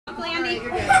quickly, Andy.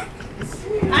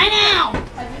 I know.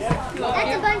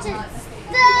 That's a bunch of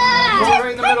stuff.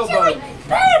 Right in the middle, bud.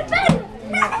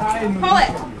 Pull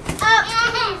it.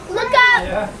 Look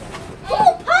up.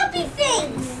 Oh, puppy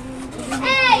things.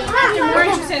 Hey, You're more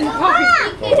interested in the puppy.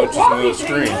 Oh, just another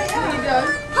string.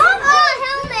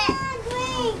 helmet.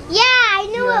 Yeah, I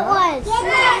knew it was.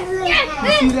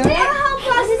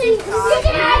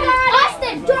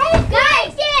 Austin, don't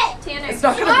guys get. It's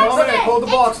not gonna go. Okay, pull the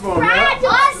box for him. Yeah?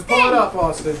 Just pull it up,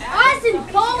 Austin. Austin,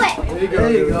 pull it. There you go.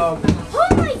 There you go. Oh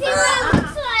my God, it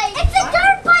looks like it's a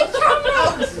dirt bike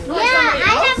helmet. Yeah, I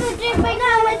have a dirt bike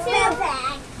helmet too.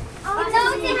 It's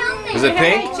always a helmet. Is it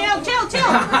pink? Hey, chill.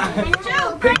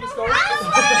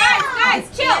 Guys,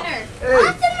 chill.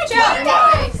 Austin, Chill.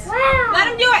 wow. Let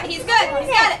him do it. He's good. He's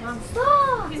got it.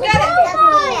 Stop. He's got it.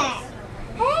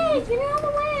 Hey, get out of the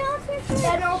way.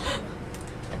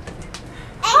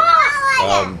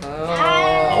 I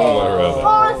won't let her have it.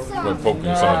 We're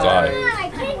poking someone's eye. I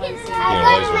can't get it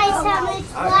Yeah,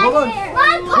 out. Hold on.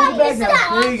 Pull the bag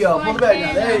down. There you go. Pull the bag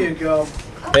down. There you go.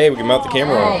 Hey, we can mount the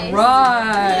camera on.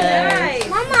 Right.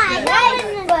 Mama, I got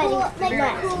it. Like what? I like Put it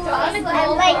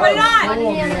on. I like it. Put it on.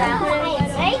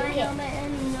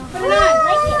 Put it on.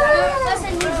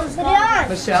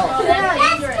 Michelle.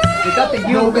 We got the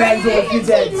no bags over kids'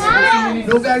 heads.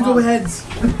 No bags over heads.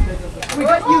 We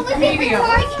got you medium.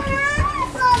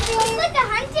 It's like a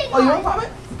hunting Oh, you want to pop it?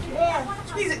 Yeah.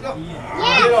 Squeeze it. Go.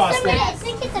 Yeah, I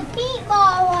think it's a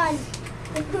paintball one.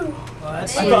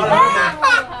 That's I thought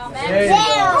there you go.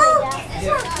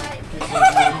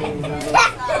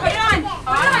 Put it on.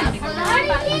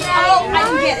 Oh, I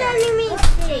can get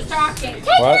it. Shocking.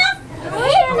 What?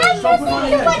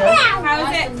 How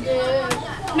is it?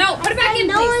 No, put it back in,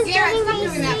 please. Garrett, stop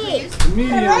doing that, please.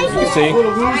 Medium. You see? A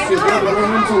little loose, you gotta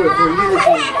run into it for a year or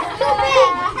two.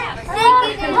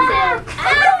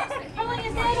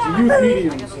 Youth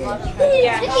medium, so.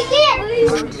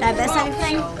 Did I miss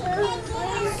anything?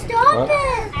 Stop What?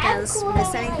 it. Did I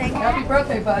miss anything? Happy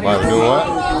birthday, buddy. Why, doing what?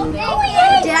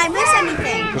 Did I miss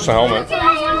anything? Just a helmet.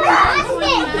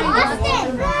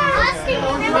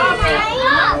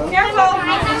 Careful.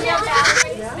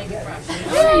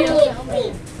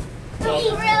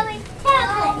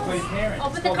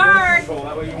 Open the card.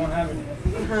 That way you won't have it.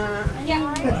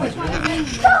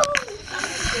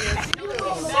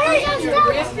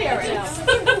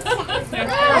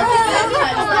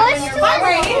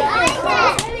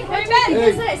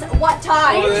 What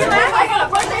time? You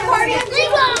having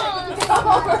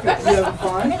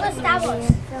fun?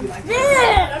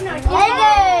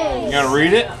 You gonna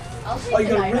read it? Oh, you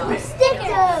gonna rip it?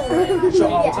 Show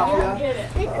how tough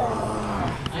you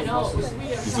are?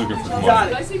 He's looking for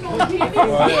Got money. it.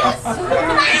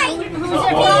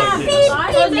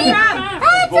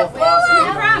 Both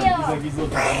Austin. He's like he's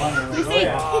looking for money.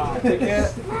 Take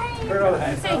it.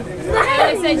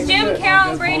 It says Jim, Carol,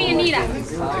 and Brady, and Nita.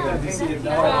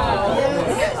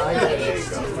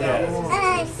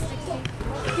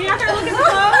 You're not gonna look at the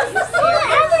clothes?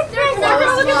 You're not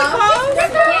gonna look at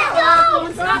the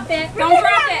clothes? Stop it. Don't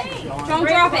drop it. Don't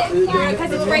drop it.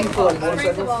 Because it's breakable. It's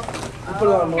breakable. You put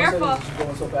it on more Careful. seconds, she's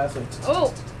going so fast.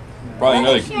 Oh.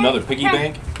 Probably another piggy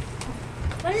bank.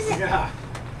 What is it? Yeah.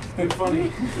 It's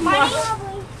funny. Money?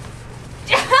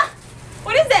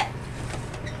 What is it?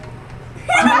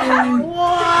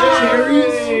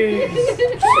 Cherries.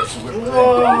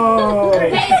 Whoa.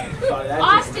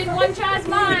 Austin, one jar's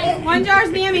mine. One jar's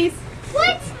Mammy's.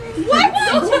 What? What?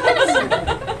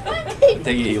 I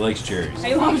think he likes cherries.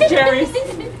 I love cherries.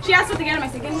 She asked what to get him. I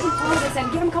said, get him some clothes. I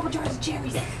said, get him a couple jars of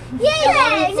cherries.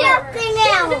 Yeah, something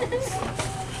else.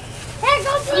 There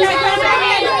goes the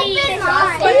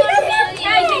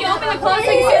Guys, can you open the clothes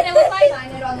so you can see what they look like?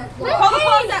 Pull the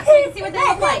clothes up so you can see what they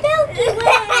look like. Milky Way.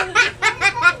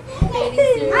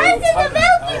 I'm in the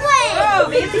Milky Way. Oh,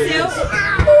 baby suit.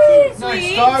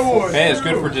 Nice Star Wars. Hey, it's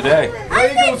good for today. There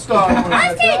you go, Star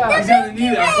Wars. He's gonna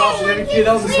need it. I'm talking to every kid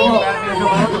else is small. Batman, come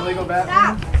on, the Lego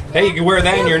Batman. Hey, you can wear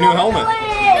that in your new helmet.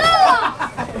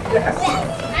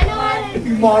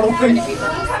 You model thing.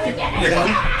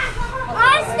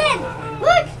 Austin,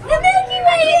 look, the Milky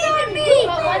Way is on me.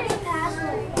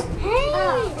 Hey,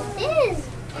 it is.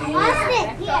 Austin,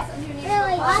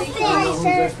 really, Austin. Whose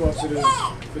Xbox it is?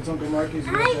 If it's Uncle Marky's,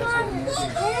 I'm on here.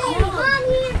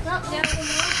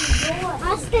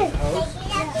 Austin.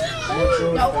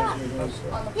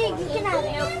 Here, you can have it.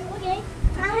 Okay.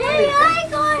 Hey, I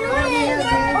got it.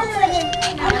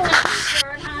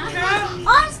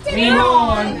 Austin,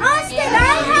 Austin, I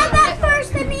had that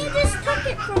first and you just took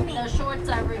it from me. The shorts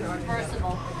are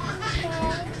reversible.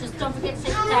 Just don't forget to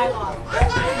take the tag off.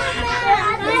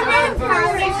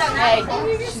 Hey,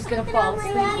 she's gonna fall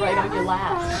asleep right on your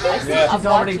lap. She's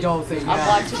already dozing. I'm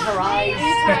watching her eyes.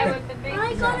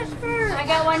 I got it first. I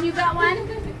got one, you got one?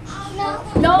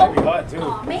 No. Be hot too.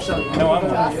 No, I'm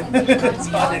hot. It's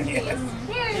hot in here.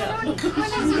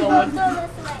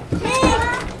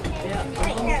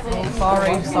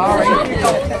 Sorry.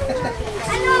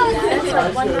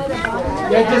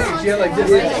 Yeah, this is like this.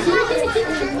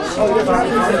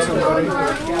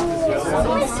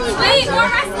 Wait, more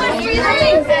wrestlers for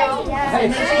you.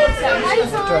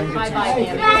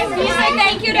 You say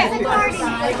thank you to. There's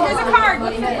a card.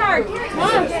 Look for the card.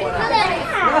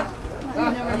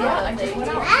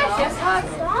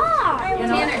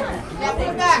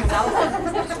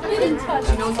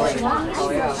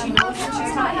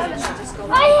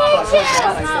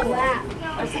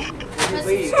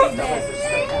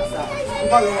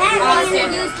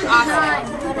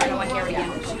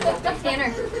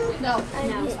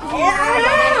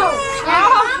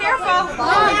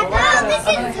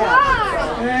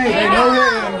 Hey, no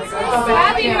hands.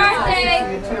 Happy birthday,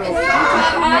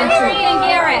 Audrey and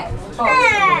Garrett.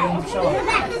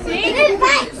 See?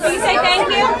 Will you say thank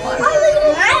you?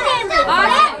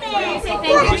 Awesome. Will you say thank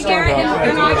you to Garrett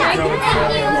and Audrey?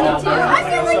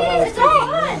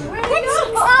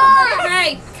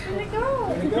 Hey.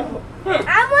 I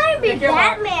want to be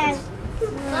Batman.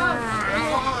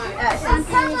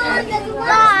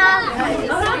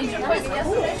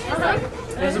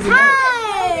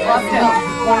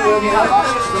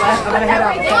 I'm gonna head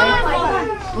out,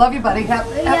 okay? Love you, buddy.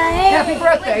 Happy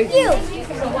birthday. Thank you.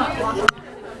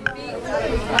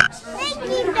 Thank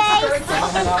you, face.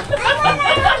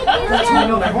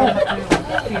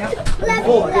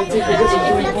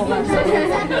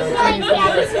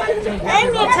 And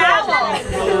the towel.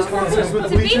 It's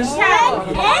a beach towel.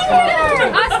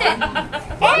 Austin.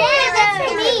 That's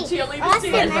for me.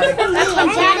 Austin, that's for me. And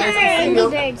Jennifer Angry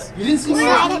Birds. You didn't see me?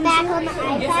 Slide it back on the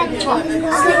iPad.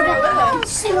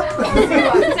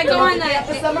 Does it go on the? Yeah,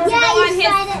 on you his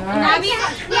slide it. navi?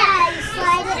 Yeah, you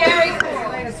slide it. Very cool.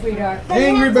 Sweetheart.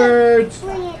 Angry Birds.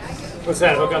 What's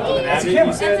that? Hook up to the Navy? You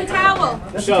It's a said? towel.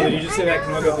 Michelle, did you just say that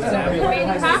can hook up to the Navy?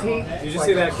 Huh? Did you just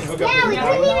say that can hook up Yeah, to we the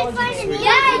couldn't Navy? even find it. Yeah,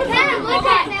 I can. Look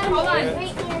at it. Hold on.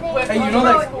 Hey, you know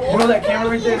that camera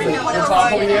right there? It's like the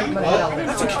top over here. No,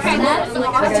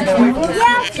 I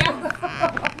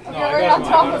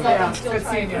got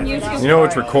Good You know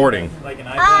it's recording.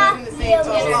 Yeah,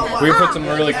 We can put some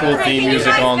really cool theme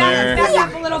music on there. Back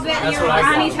up a little bit.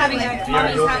 Annie's having a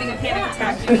panic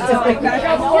attack.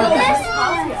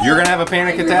 You're gonna have a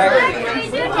panic attack?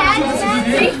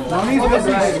 Mommy's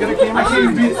busy. She's got a camera. I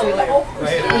can't beat it.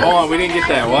 Hold on, we didn't get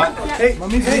that. What? Hey,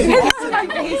 mommy's busy.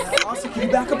 Austin, can you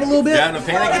back up a little bit? You having a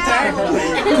panic attack?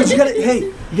 Because you gotta, hey,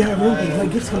 you gotta move. You got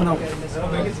gifts coming out.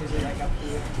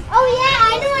 Oh yeah,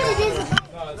 I know what it is.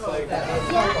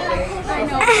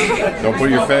 Don't put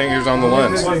your fingers on the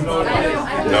lens.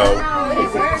 No.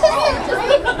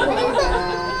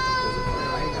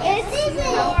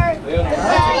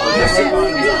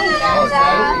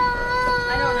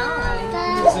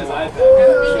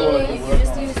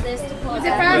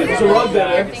 It's a rug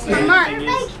there.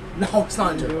 No, it's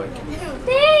not.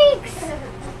 Thanks.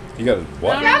 You got a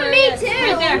what? From me too.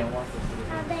 Right there.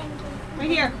 Right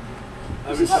here.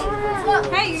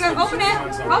 Hey, you gotta open it.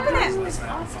 Open it.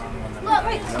 Look,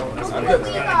 wait. I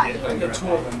got two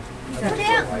of them. What is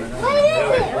it?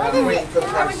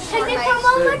 What is it? Can you come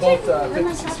over to? Can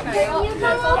you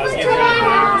come over to the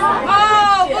house?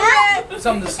 Oh, bullets.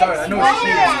 Something to start. I know it's cheap.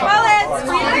 Bullets.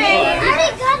 I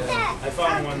already got that. I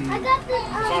found one. I got the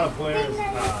Found a player. thing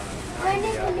that. When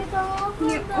you go over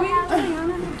the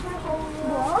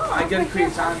I gotta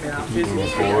create time, man. I'm busy.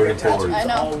 Forward and forward. I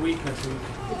know. All week next week.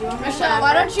 Michelle,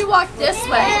 why don't you walk this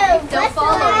way? They'll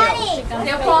follow you.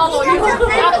 They'll follow you. Go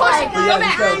Not push. back. Go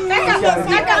back. Back up.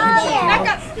 Back up. Back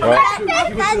up.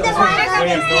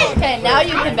 Okay, now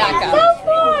you can back up.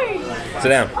 Sit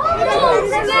down.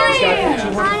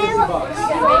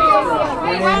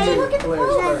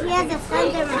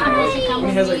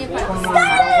 He has like 21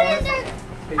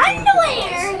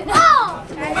 underwear. Oh.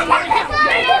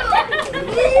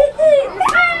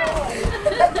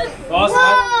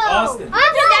 Austin. I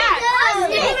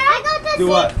got the Do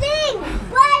what? same thing.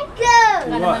 Blanket.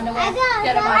 What? I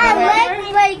like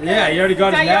blanket. Yeah, you already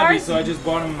got his nabby, so I just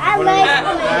bought him I whatever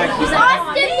like was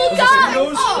in the bag.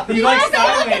 Austin, He likes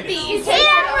styling.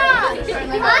 Camera.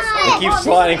 He keeps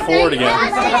sliding forward again.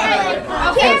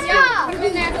 Camera.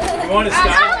 You want to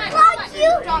style?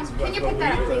 Can you pick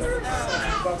that up, please?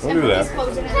 Don't do that. Come on,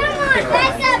 back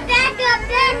up.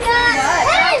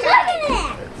 Hey, look at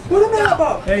that. What am I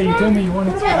about? Hey, you told me you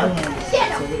wanted to.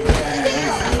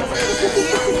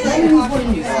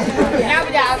 Yeah,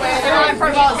 but Dad, they're not in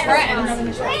front of all his friends.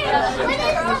 You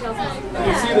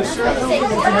see the shirt?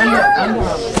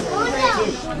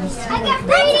 I got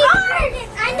pretty hard.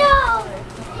 I know.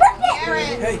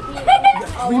 Hey,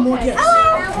 3 more gifts.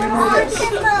 3 more gifts.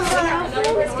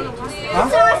 Huh?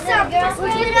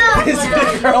 Is it a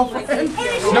girlfriend?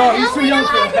 No, he's too young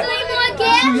for that.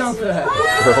 He's too young for that.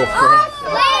 Girlfriend.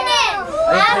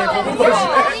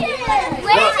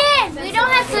 Landon, we don't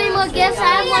have 3 more gifts. I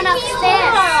have one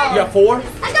upstairs. You got 4?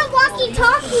 I got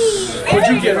walkie-talkies. What'd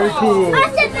you get? Very cool. I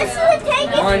said this is a take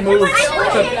it. Mine moves. I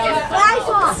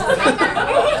saw.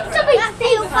 Somebody's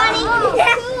so funny.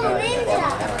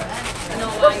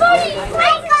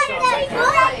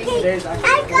 I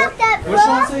got that book. What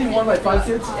song say you won like 5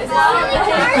 kids?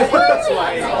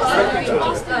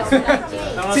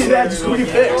 See that? Just go get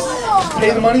fixed. Just pay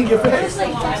the money and get fixed. No,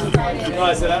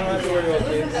 I said I don't have to worry about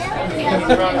kids.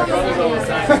 He's around my brothers all the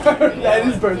time. That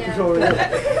is birth control. Right?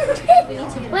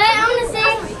 Wait, I want to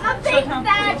sing a big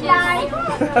bad guy.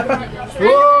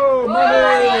 Whoa,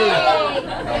 money!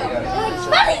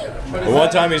 The one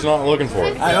time he's not looking for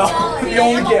it. I know. The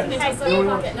only gift.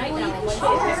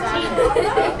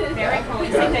 Very cool.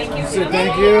 Say thank you. So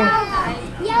thank you. I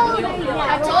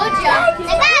told you. I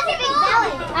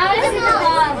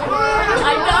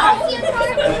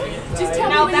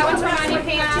No, that one's from Annie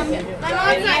Pam.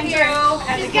 And Andrew.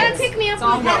 She's gonna pick me up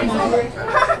on that.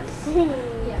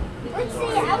 Let's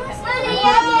see. I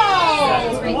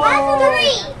want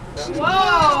 3.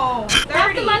 Whoa!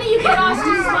 That's the money you get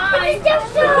Austin's mine.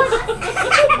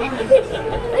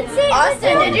 Let's see.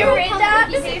 Austin, did you read that?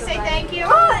 Say thank you.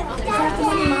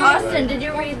 Austin, did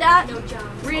you read that?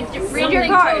 Read your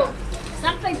card.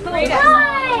 Something cool. Read it.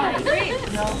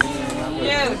 Dude,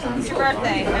 it's your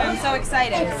birthday. I'm so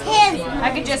excited.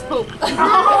 I could just poop. I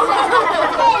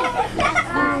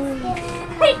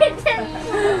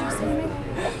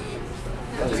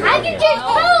can just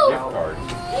poop.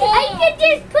 I can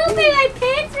just poop in my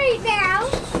pants right now.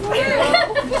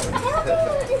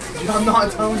 I'm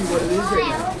not telling you what it is right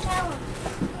now.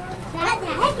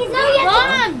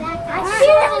 Mom,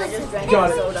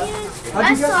 Got it. I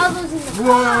saw those in the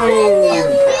Whoa!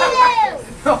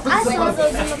 I saw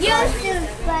those in the yours too,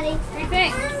 buddy. What do you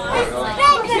think? Do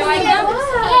you like them?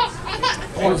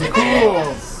 Oh, it's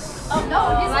cool. Oh no,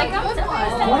 you like them?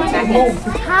 Take 'em home.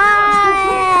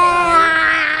 Hi.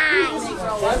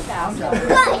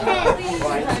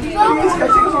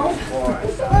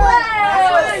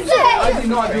 I did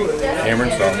not do it. Cameron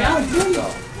stuff.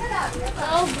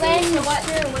 Oh, Ben. What's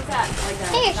that?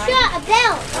 Hey, shut a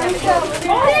bell.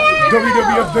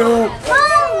 WWF Bill.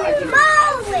 Holy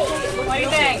moly. What do you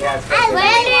think? I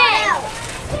like it.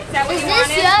 Is that what Is you this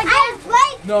wanted? yours? I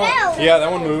like No. bells. Yeah,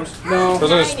 that one moves. No.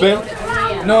 Doesn't it spin?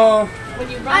 No.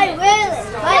 I really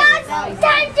like it.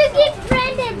 Time to get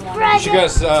Brendan present. She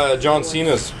got John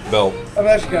Cena's belt. I'm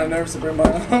actually kind of nervous to bring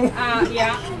mine home.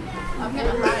 Yeah. I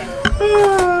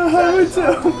would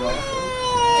too.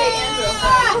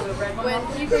 What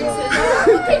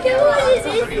is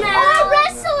this now? A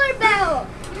wrestler belt.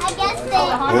 I guess they.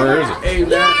 Where is it? Hey, man.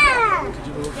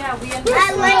 Yeah. I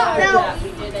like belts.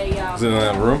 Is it in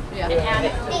that room? They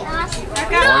awesome. All I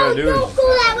gotta do Don't is go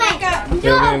that way.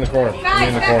 get me in the corner. Get me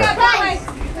in the corner. Guys,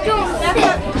 don't sit.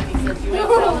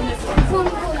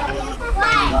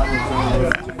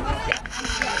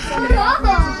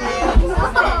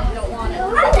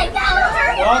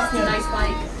 Austin.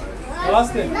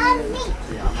 Austin. Not me.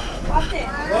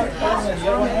 Look, Austin, you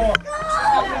got one more.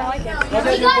 What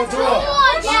did You you got put 2 through?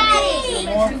 more, Daddy.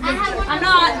 I'm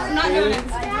not doing it.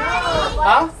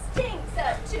 Huh?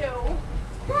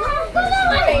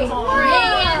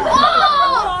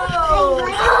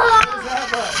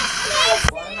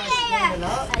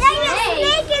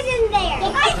 Snake is in there.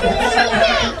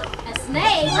 A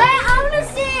snake? I want to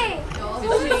see.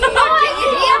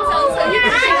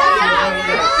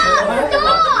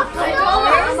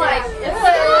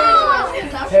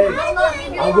 Hey,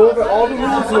 I'll go over all the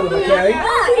rules with him, okay?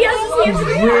 He's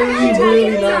really,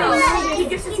 really nice. He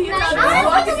doesn't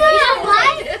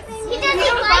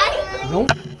bite?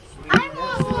 Nope. I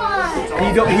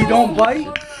want one. He don't bite?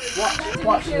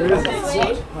 Watch. There is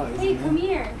Hey, come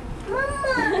here.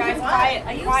 Guys,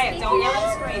 quiet. Don't yell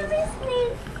and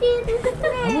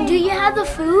scream. Do you have the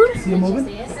food? See him moving?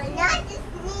 Do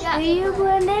you,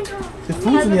 Brendan? The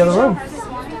food's in the other room.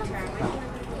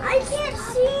 I can't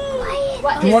see.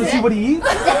 Do you want to see what he eats?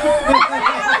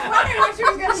 She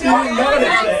didn't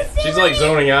notice it. She's like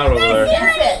zoning out over there.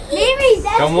 Maybe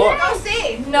that's Come look.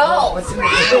 No. What is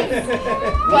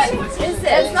it?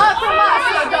 It's not from us,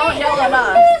 so don't yell at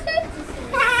us.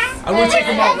 I'm going to take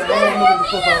him out. I'm going to move the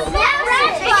flip out.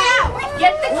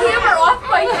 Get the camera off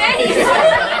my face.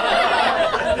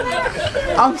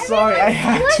 I'm sorry, I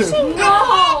had to.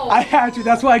 No. I had to.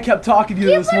 That's why I kept talking to you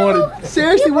this morning.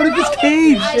 Seriously, what if it's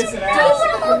caged? I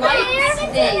don't like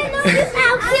snakes.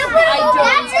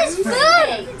 That's his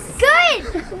food. Good.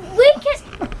 We can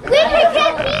get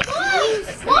people.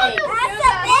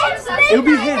 It'll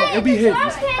be hidden. It'll be hidden.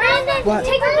 Brandon, What?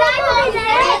 take her back over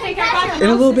there. In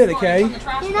a little bit, okay? You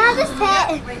know this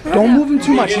pet. Don't move him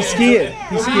too much. He's scared.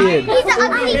 He's scared. He's an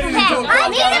ugly pet. I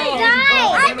made him die.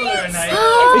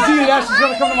 It's either that she's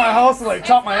gonna come to my house and like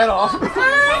chop my head off.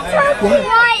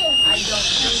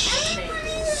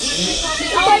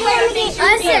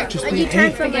 Listen, are you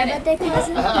turned for my birthday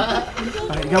present?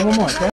 Alright, you got one more, okay?